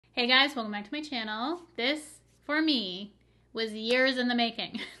Hey guys, welcome back to my channel. This, for me, was years in the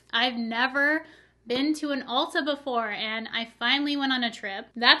making. I've never been to an Ulta before and I finally went on a trip.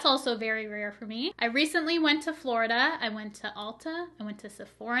 That's also very rare for me. I recently went to Florida. I went to Ulta, I went to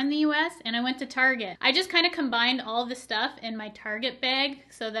Sephora in the US, and I went to Target. I just kind of combined all the stuff in my Target bag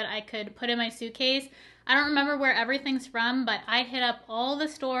so that I could put in my suitcase. I don't remember where everything's from, but I hit up all the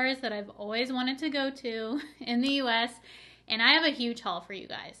stores that I've always wanted to go to in the US, and I have a huge haul for you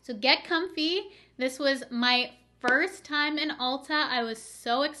guys. So get comfy. This was my first time in Ulta. I was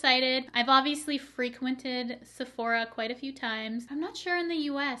so excited. I've obviously frequented Sephora quite a few times. I'm not sure in the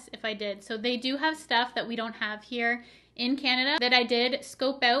US if I did. So they do have stuff that we don't have here in Canada that I did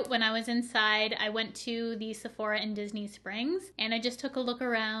scope out when I was inside. I went to the Sephora in Disney Springs and I just took a look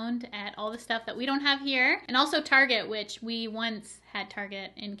around at all the stuff that we don't have here. And also Target, which we once had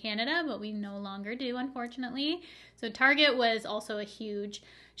Target in Canada, but we no longer do, unfortunately. So Target was also a huge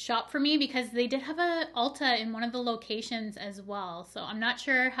shop for me because they did have a Ulta in one of the locations as well. So I'm not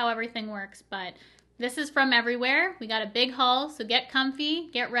sure how everything works, but this is from everywhere. We got a big haul, so get comfy,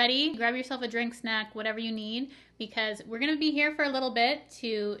 get ready, grab yourself a drink, snack, whatever you need, because we're gonna be here for a little bit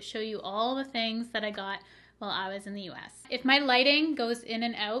to show you all the things that I got while I was in the US. If my lighting goes in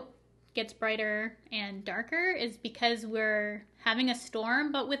and out, gets brighter and darker, is because we're having a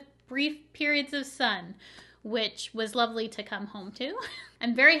storm, but with brief periods of sun, which was lovely to come home to.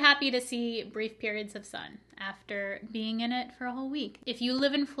 I'm very happy to see brief periods of sun after being in it for a whole week. If you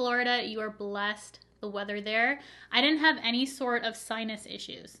live in Florida, you are blessed. The weather there, I didn't have any sort of sinus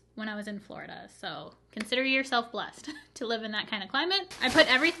issues when I was in Florida, so consider yourself blessed to live in that kind of climate. I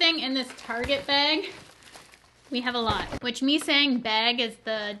put everything in this Target bag. We have a lot, which me saying bag is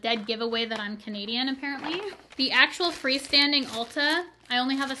the dead giveaway that I'm Canadian, apparently. The actual freestanding Ulta, I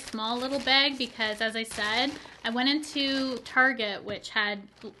only have a small little bag because, as I said, I went into Target, which had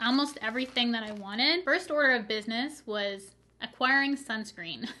almost everything that I wanted. First order of business was acquiring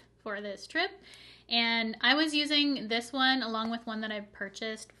sunscreen for this trip. And I was using this one along with one that I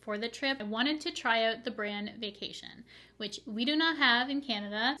purchased for the trip. I wanted to try out the brand Vacation, which we do not have in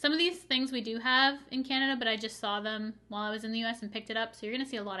Canada. Some of these things we do have in Canada, but I just saw them while I was in the US and picked it up. So you're gonna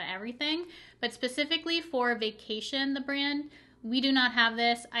see a lot of everything. But specifically for Vacation, the brand, we do not have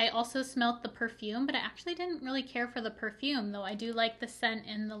this. I also smelt the perfume, but I actually didn't really care for the perfume, though I do like the scent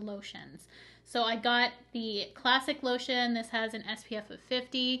in the lotions. So I got the classic lotion. This has an SPF of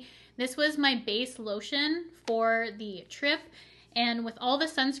 50. This was my base lotion for the trip. And with all the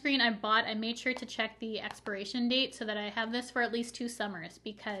sunscreen I bought, I made sure to check the expiration date so that I have this for at least 2 summers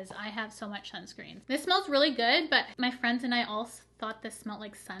because I have so much sunscreen. This smells really good, but my friends and I all thought this smelled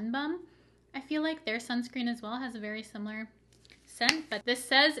like Sunbum. I feel like their sunscreen as well has a very similar scent, but this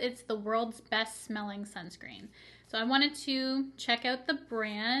says it's the world's best smelling sunscreen. So I wanted to check out the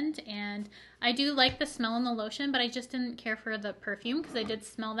brand, and I do like the smell in the lotion, but I just didn't care for the perfume because I did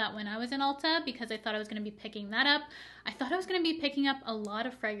smell that when I was in Ulta because I thought I was going to be picking that up. I thought I was going to be picking up a lot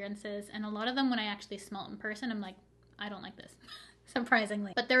of fragrances, and a lot of them when I actually smell it in person, I'm like, I don't like this.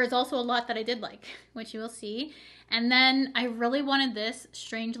 Surprisingly. But there is also a lot that I did like, which you will see. And then I really wanted this,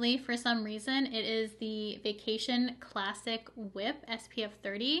 strangely, for some reason. It is the Vacation Classic Whip SPF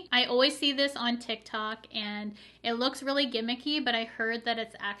 30. I always see this on TikTok and it looks really gimmicky, but I heard that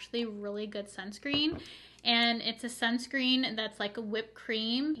it's actually really good sunscreen. And it's a sunscreen that's like a whipped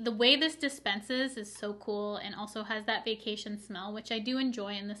cream. The way this dispenses is so cool and also has that vacation smell, which I do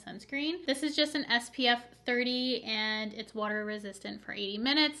enjoy in the sunscreen. This is just an SPF 30 and it's water resistant for 80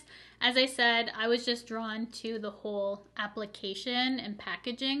 minutes. As I said, I was just drawn to the whole application and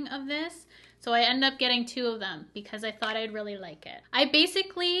packaging of this. So I ended up getting 2 of them because I thought I'd really like it. I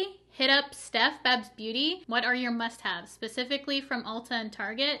basically hit up Steph, Babs Beauty. What are your must-haves? Specifically from Ulta and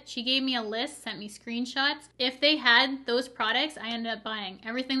Target. She gave me a list, sent me screenshots. If they had those products, I ended up buying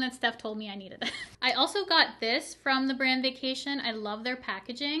everything that Steph told me I needed. I also got this from the brand Vacation. I love their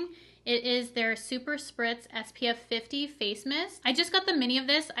packaging. It is their Super Spritz SPF 50 face mist. I just got the mini of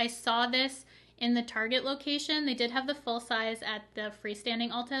this. I saw this in the Target location. They did have the full size at the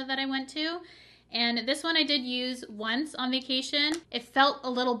freestanding Ulta that I went to. And this one I did use once on vacation. It felt a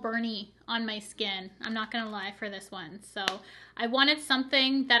little burny on my skin. I'm not gonna lie for this one. So I wanted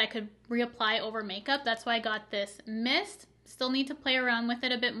something that I could reapply over makeup. That's why I got this mist. Still need to play around with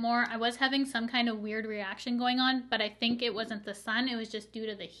it a bit more. I was having some kind of weird reaction going on, but I think it wasn't the sun. It was just due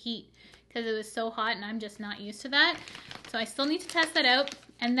to the heat because it was so hot and I'm just not used to that. So I still need to test that out.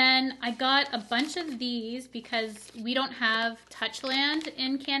 And then I got a bunch of these because we don't have Touchland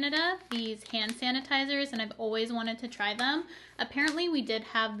in Canada, these hand sanitizers, and I've always wanted to try them. Apparently we did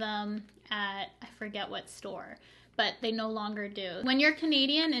have them at, I forget what store, but they no longer do. When you're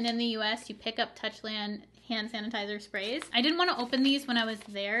Canadian and in the US, you pick up Touchland hand sanitizer sprays. I didn't want to open these when I was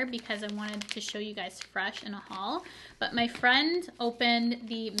there because I wanted to show you guys fresh in a haul, but my friend opened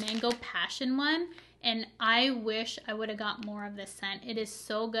the Mango Passion one, and I wish I would have got more of this scent. It is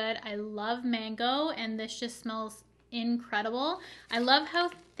so good. I love mango, and this just smells incredible. I love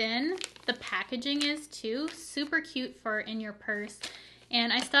how thin the packaging is too. Super cute for in your purse.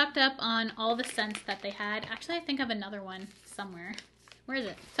 And I stocked up on all the scents that they had. Actually, I think I have another one somewhere. Where is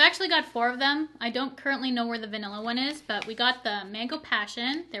it? So I actually got 4 of them. I don't currently know where the vanilla one is, but we got the Mango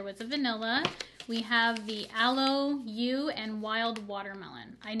Passion. There was a vanilla. We have the Aloe You and Wild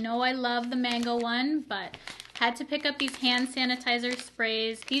Watermelon. I know I love the mango one, but had to pick up these hand sanitizer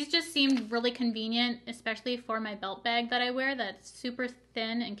sprays. These just seemed really convenient, especially for my belt bag that I wear that's super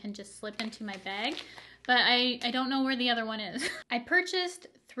thin and can just slip into my bag. But I don't know where the other one is. I purchased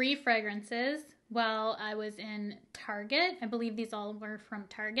 3 fragrances while I was in Target. I believe these all were from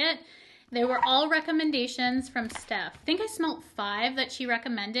Target. They were all recommendations from Steph. I think I smelled 5 that she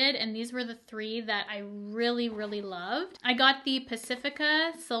recommended, and these were the 3 that I really, really loved. I got the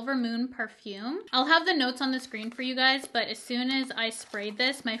Pacifica Silver Moon perfume. I'll have the notes on the screen for you guys, but as soon as I sprayed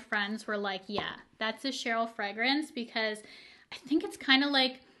this, my friends were like, yeah, that's a Cheryl fragrance, because I think it's kind of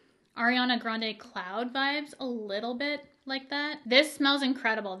like Ariana Grande Cloud vibes, a little bit like that. This smells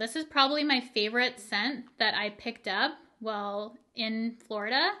incredible. This is probably my favorite scent that I picked up while in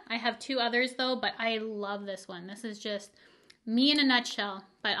Florida. I have 2 others though, but I love this one. This is just me in a nutshell,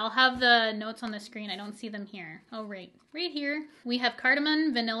 but I'll have the notes on the screen. I don't see them here. Oh, right here. We have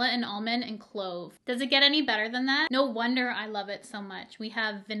cardamom, vanilla, and almond, and clove. Does it get any better than that? No wonder I love it so much. We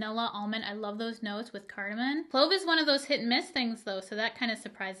have vanilla, almond. I love those notes with cardamom. Clove is one of those hit and miss things though, so that kind of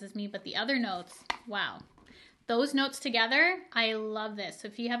surprises me, but the other notes, wow. Those notes together, I love this. So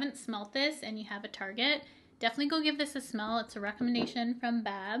if you haven't smelt this and you have a Target, definitely go give this a smell. It's a recommendation from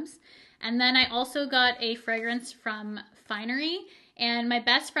Babs. And then I also got a fragrance from Finery, and my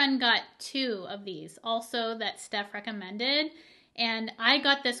best friend got 2 of these also that Steph recommended. And I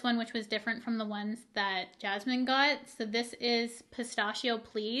got this one, which was different from the ones that Jasmine got. So this is Pistachio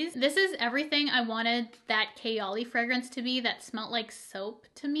Please. This is everything I wanted that Kayali fragrance to be, that smelled like soap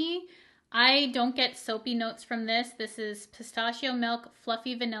to me. I don't get soapy notes from this. This is pistachio milk,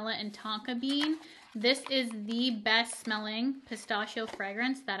 fluffy vanilla, and tonka bean. This is the best smelling pistachio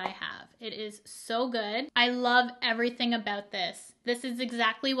fragrance that I have. It is so good. I love everything about this. This is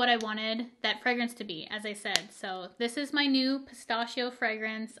exactly what I wanted that fragrance to be, as I said. So this is my new pistachio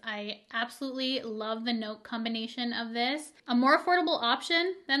fragrance. I absolutely love the note combination of this. A more affordable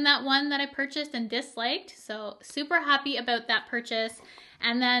option than that one that I purchased and disliked. So super happy about that purchase.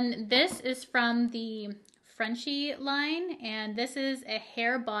 And then this is from the Frenchie line, and this is a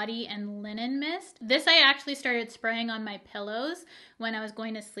hair, body, and linen mist. This I actually started spraying on my pillows when I was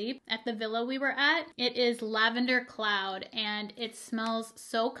going to sleep at the villa we were at. It is Lavender Cloud, and it smells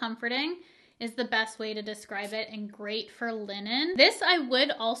so comforting, is the best way to describe it, and great for linen. This I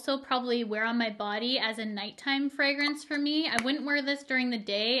would also probably wear on my body as a nighttime fragrance for me. I wouldn't wear this during the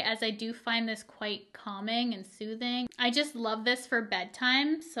day, as I do find this quite calming and soothing. I just love this for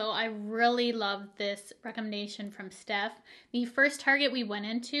bedtime, so I really love this recommendation from Steph. The first Target we went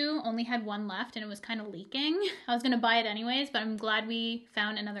into only had 1 left, and it was kind of leaking. I was gonna buy it anyways, but I'm glad we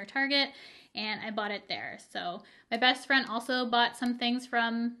found another Target, and I bought it there. So my best friend also bought some things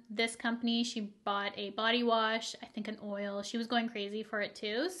from this company. She bought a body wash, I think an oil. She was going crazy for it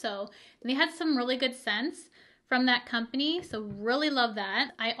too. So they had some really good scents from that company, so really love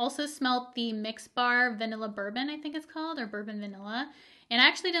that. I also smelled the Mix Bar Vanilla Bourbon, I think it's called, or Bourbon Vanilla. And I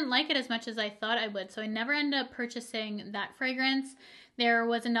actually didn't like it as much as I thought I would, so I never ended up purchasing that fragrance. There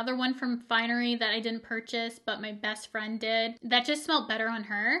was another one from Finery that I didn't purchase, but my best friend did. That just smelled better on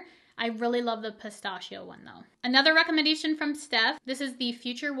her. I really love the pistachio one though. Another recommendation from Steph. This is the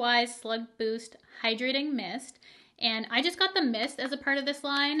Future Wise Slug Boost Hydrating Mist. And I just got the mist as a part of this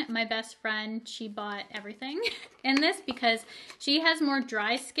line. My best friend, she bought everything in this because she has more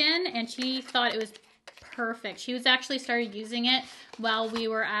dry skin and she thought it was perfect. She was actually started using it while we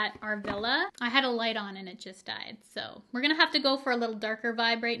were at our villa. I had a light on and it just died. So we're gonna have to go for a little darker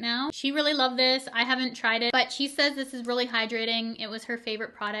vibe right now. She really loved this. I haven't tried it, but she says this is really hydrating. It was her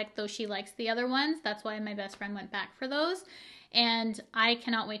favorite product, though she likes the other ones. That's why my best friend went back for those. and I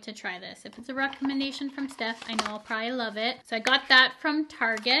cannot wait to try this. If it's a recommendation from Steph, I know I'll probably love it. So I got that from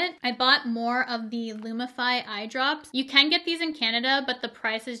Target. I bought more of the Lumify eye drops. You can get these in Canada, but the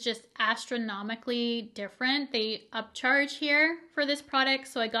price is just astronomically different. They upcharge here for this product,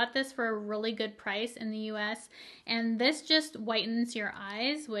 so I got this for a really good price in the US, and this just whitens your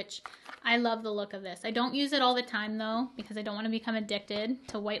eyes, which I love the look of this. I don't use it all the time though, because I don't want to become addicted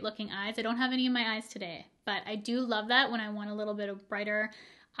to white looking eyes. I don't have any in my eyes today, but I do love that when I want a little bit of brighter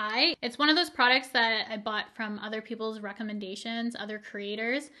eye. It's one of those products that I bought from other people's recommendations, other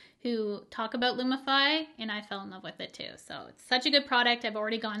creators who talk about Lumify, and I fell in love with it too. So it's such a good product. I've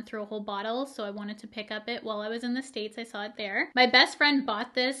already gone through a whole bottle, so I wanted to pick up it while I was in the States. I saw it there. My best friend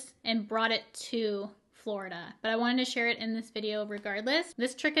bought this and brought it to Florida, but I wanted to share it in this video regardless.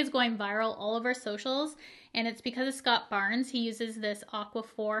 This trick is going viral all over socials, and it's because of Scott Barnes. He uses this Aqua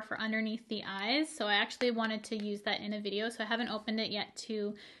 4 for underneath the eyes, so I actually wanted to use that in a video, so I haven't opened it yet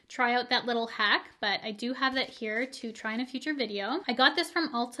to try out that little hack, but I do have that here to try in a future video. I got this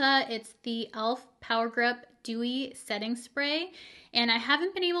from Ulta. It's the e.l.f. Power Grip Dewy Setting Spray, and I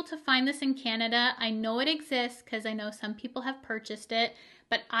haven't been able to find this in Canada. I know it exists because I know some people have purchased it,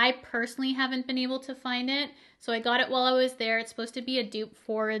 but I personally haven't been able to find it. So I got it while I was there. It's supposed to be a dupe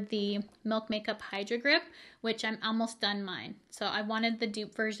for the Milk Makeup Hydra Grip, which I'm almost done mine. So I wanted the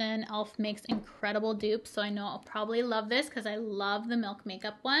dupe version. e.l.f. makes incredible dupes, so I know I'll probably love this because I love the Milk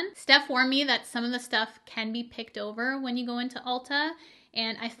Makeup one. Steph warned me that some of the stuff can be picked over when you go into Ulta,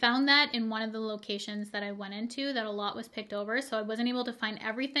 and I found that in one of the locations that I went into that a lot was picked over, so I wasn't able to find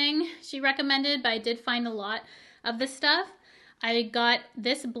everything she recommended, but I did find a lot of the stuff. I got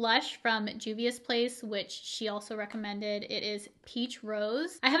this blush from Juvia's Place, which she also recommended. It is Peach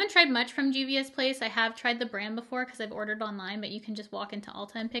Rose. I haven't tried much from Juvia's Place. I have tried the brand before because I've ordered online, but you can just walk into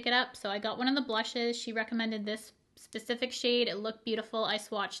Ulta and pick it up. So I got one of the blushes. She recommended this specific shade. It looked beautiful. I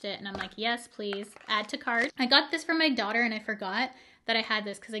swatched it and I'm like, yes, please add to cart. I got this for my daughter and I forgot that I had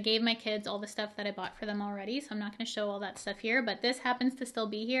this because I gave my kids all the stuff that I bought for them already, so I'm not going to show all that stuff here, but this happens to still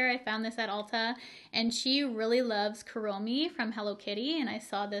be here. I found this at Ulta, and she really loves Kuromi from Hello Kitty, and I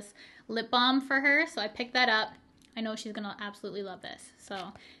saw this lip balm for her, so I picked that up. I know she's going to absolutely love this,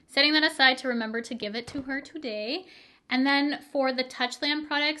 so setting that aside to remember to give it to her today. And then for the Touchland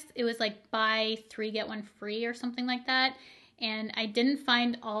products, it was like buy 3 get 1 free or something like that, and I didn't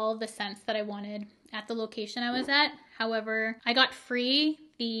find all the scents that I wanted at the location I was at. However, I got free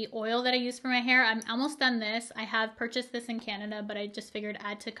the oil that I use for my hair. I'm almost done this. I have purchased this in Canada, but I just figured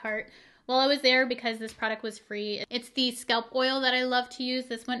add to cart while I was there because this product was free. It's the scalp oil that I love to use.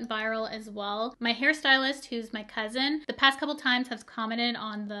 This went viral as well. My hairstylist, who's my cousin, the past couple times has commented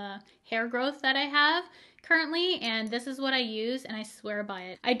on the hair growth that I have currently, and this is what I use, and I swear by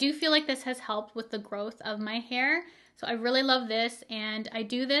it. I do feel like this has helped with the growth of my hair. So I really love this, and I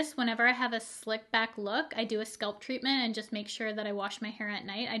do this whenever I have a slick back look. I do a scalp treatment and just make sure that I wash my hair at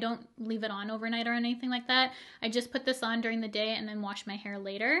night. I don't leave it on overnight or anything like that. I just put this on during the day and then wash my hair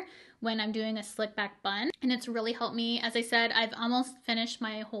later when I'm doing a slick back bun, and it's really helped me. As I said, I've almost finished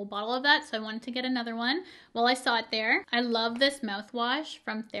my whole bottle of that, so I wanted to get another one while I saw it there. I love this mouthwash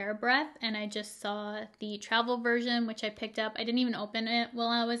from TheraBreath, and I just saw the travel version, which I picked up. I didn't even open it while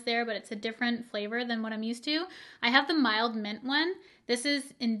I was there, but it's a different flavor than what I'm used to. I have the mild mint one. This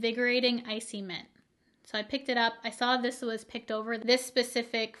is Invigorating Icy Mint. So I picked it up. I saw this was picked over this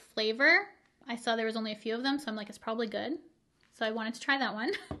specific flavor. I saw there was only a few of them, so I'm like, it's probably good. So I wanted to try that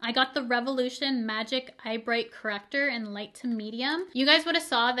one. I got the Revolution Magic Eye Bright Corrector in light to medium. You guys would have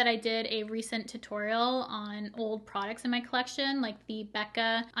saw that I did a recent tutorial on old products in my collection, like the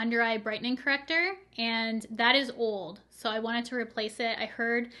Becca Under Eye Brightening Corrector, and that is old. So I wanted to replace it. I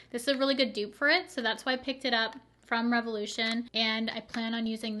heard this is a really good dupe for it, so that's why I picked it up from Revolution, and I plan on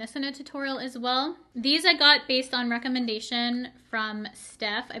using this in a tutorial as well. These I got based on recommendation from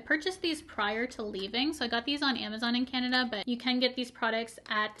Steph. I purchased these prior to leaving, so I got these on Amazon in Canada, but you can get these products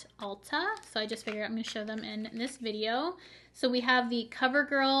at Ulta, so I just figured I'm going to show them in this video. So we have the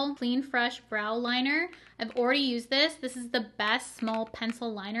CoverGirl Clean Fresh Brow Liner. I've already used this. This is the best small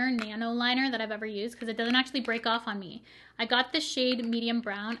pencil liner, nano liner that I've ever used because it doesn't actually break off on me. I got the shade medium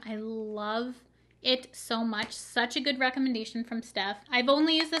brown. I love it so much. Such a good recommendation from Steph. I've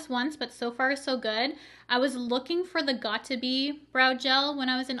only used this once, but so far so good. I was looking for the Got2b brow gel when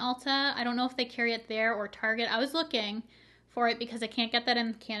I was in Ulta. I don't know if they carry it there or Target. I was looking for it because I can't get that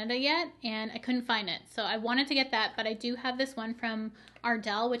in Canada yet, and I couldn't find it. So I wanted to get that, but I do have this one from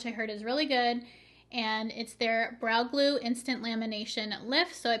Ardell, which I heard is really good, and it's their Brow Glue Instant Lamination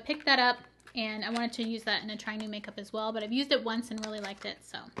Lift. So I picked that up, and I wanted to use that in a Try New Makeup as well, but I've used it once and really liked it,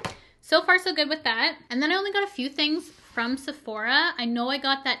 so so far so good with that. And then I only got a few things from Sephora. I know I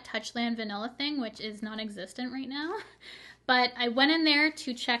got that Touchland vanilla thing, which is non-existent right now. But I went in there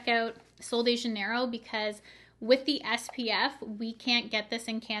to check out Sol de Janeiro because with the SPF, we can't get this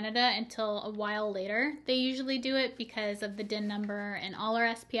in Canada until a while later. They usually do it because of the DIN number and all our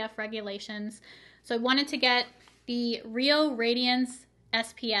SPF regulations. So I wanted to get the Rio Radiance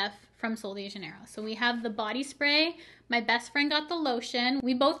SPF from Sol de Janeiro. So we have the body spray. My best friend got the lotion.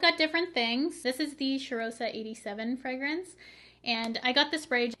 We both got different things. This is the Cheirosa 87 fragrance. And I got the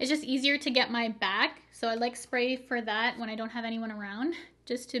spray. It's just easier to get my back. So I like spray for that when I don't have anyone around,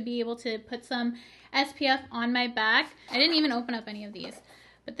 just to be able to put some SPF on my back. I didn't even open up any of these,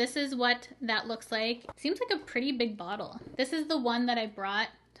 but this is what that looks like. It seems like a pretty big bottle. This is the one that I brought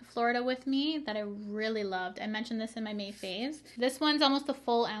to Florida with me that I really loved. I mentioned this in my May faves. This one's almost a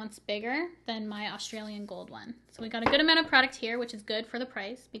full ounce bigger than my Australian Gold one. So we got a good amount of product here, which is good for the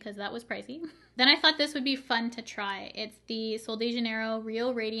price because that was pricey. Then I thought this would be fun to try. It's the Sol de Janeiro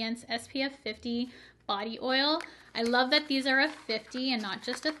Rio Radiance SPF 50 body oil. I love that these are a 50 and not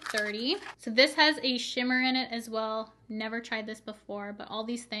just a 30. So this has a shimmer in it as well. Never tried this before, but all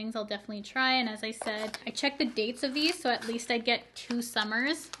these things I'll definitely try. And as I said, I checked the dates of these, so at least I get 2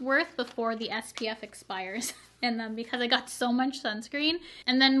 summers worth before the SPF expires. And then because I got so much sunscreen.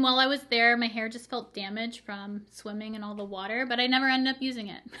 And then while I was there, my hair just felt damaged from swimming in all the water, but I never ended up using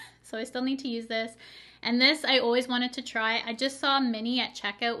it. So I still need to use this. And this I always wanted to try. I just saw a mini at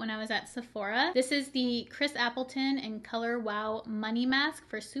checkout when I was at Sephora. This is the Chris Appleton and Color Wow Money Mask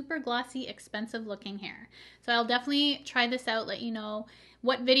for super glossy, expensive looking hair. So I'll definitely try this out, let you know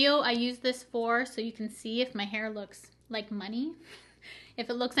what video I use this for so you can see if my hair looks like money. If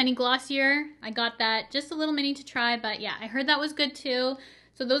it looks any glossier, I got that just a little mini to try, but yeah, I heard that was good too.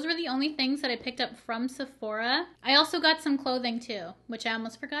 So those were the only things that I picked up from Sephora. I also got some clothing too, which I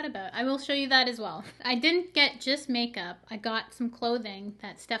almost forgot about. I will show you that as well. I didn't get just makeup. I got some clothing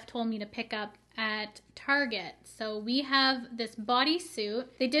that Steph told me to pick up at Target. So we have this bodysuit.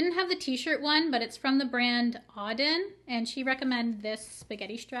 They didn't have the t-shirt one, but it's from the brand Auden, and she recommended this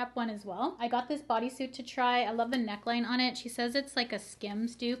spaghetti strap one as well. I got this bodysuit to try. I love the neckline on it. She says it's like a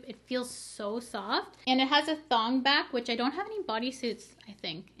Skims dupe. It feels so soft, and it has a thong back, which I don't have any bodysuits, I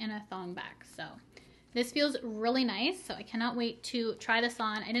think, in a thong back. So this feels really nice. So I cannot wait to try this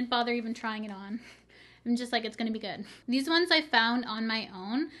on. I didn't bother even trying it on. I'm just like, it's gonna be good. These ones I found on my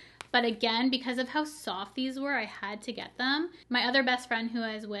own. But again, because of how soft these were, I had to get them. My other best friend who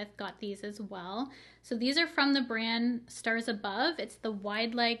I was with got these as well. So these are from the brand Stars Above. It's the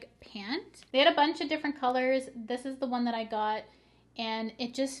wide leg pant. They had a bunch of different colors. This is the one that I got, and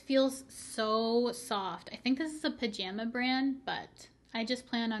it just feels so soft. I think this is a pajama brand, but I just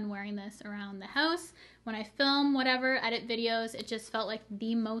plan on wearing this around the house. When I film, whatever, edit videos, it just felt like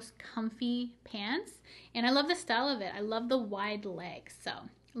the most comfy pants. And I love the style of it. I love the wide legs, so.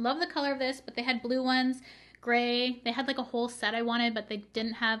 Love the color of this, but they had blue ones, gray. They had like a whole set I wanted, but they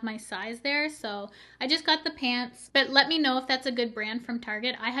didn't have my size there, so I just got the pants. But let me know if that's a good brand from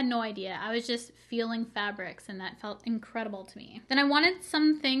Target. I had no idea. I was just feeling fabrics, and that felt incredible to me. Then I wanted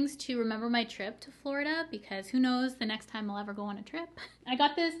some things to remember my trip to Florida, because who knows the next time I'll ever go on a trip. I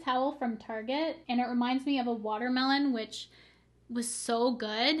got this towel from Target, and it reminds me of a watermelon, which was so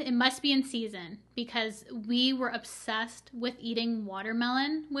good. It must be in season because we were obsessed with eating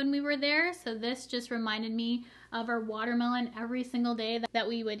watermelon when we were there. So this just reminded me of our watermelon every single day that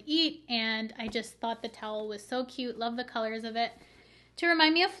we would eat. And I just thought the towel was so cute. Love the colors of it to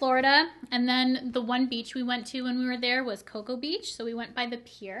remind me of Florida. And then the one beach we went to when we were there was Cocoa Beach. So we went by the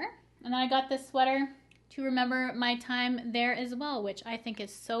pier, and then I got this sweater to remember my time there as well, which I think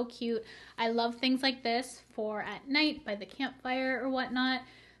is so cute. I love things like this for at night by the campfire or whatnot.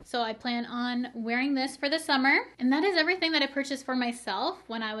 So I plan on wearing this for the summer. And that is everything that I purchased for myself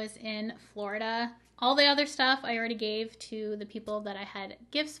when I was in Florida. All the other stuff I already gave to the people that I had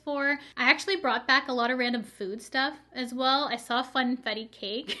gifts for. I actually brought back a lot of random food stuff as well. I saw funfetti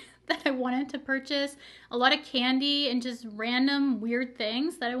cake that I wanted to purchase. A lot of candy and just random weird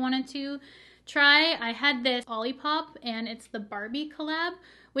things that I wanted to try. I had this Olipop, and it's the Barbie collab,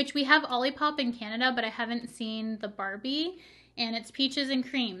 which we have Olipop in Canada, but I haven't seen the Barbie, and it's peaches and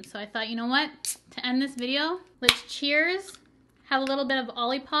cream. So I thought, you know what, to end this video, let's cheers, have a little bit of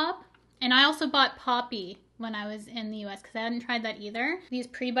Olipop. And I also bought Poppy when I was in the US because I hadn't tried that either. These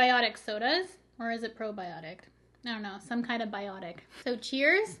prebiotic sodas, or is it probiotic? I don't know, some kind of biotic. So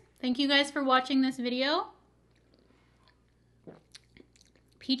cheers. Thank you guys for watching this video.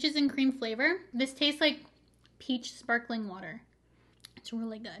 Peaches and cream flavor. This tastes like peach sparkling water. It's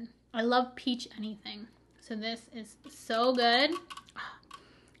really good. I love peach anything. So this is so good.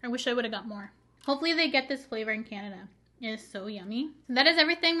 I wish I would have got more. Hopefully they get this flavor in Canada. It is so yummy. That is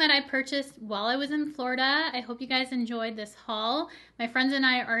everything that I purchased while I was in Florida. I hope you guys enjoyed this haul. My friends and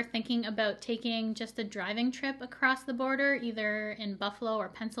I are thinking about taking just a driving trip across the border, either in Buffalo or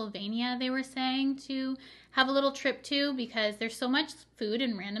Pennsylvania, they were saying, to have a little trip to, because there's so much food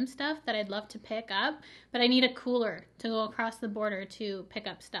and random stuff that I'd love to pick up, but I need a cooler to go across the border to pick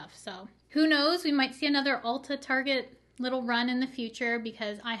up stuff. So who knows, we might see another Ulta Target little run in the future,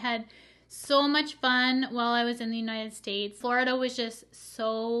 because I had so much fun while I was in the United States. Florida was just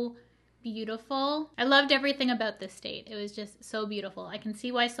so beautiful. I loved everything about this state. It was just so beautiful. I can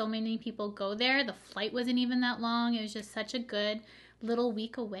see why so many people go there. The flight wasn't even that long. It was just such a good little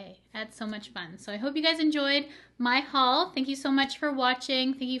week away. I had so much fun. So I hope you guys enjoyed my haul. Thank you so much for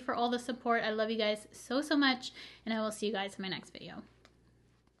watching. Thank you for all the support. I love you guys so, so much. And I will see you guys in my next video.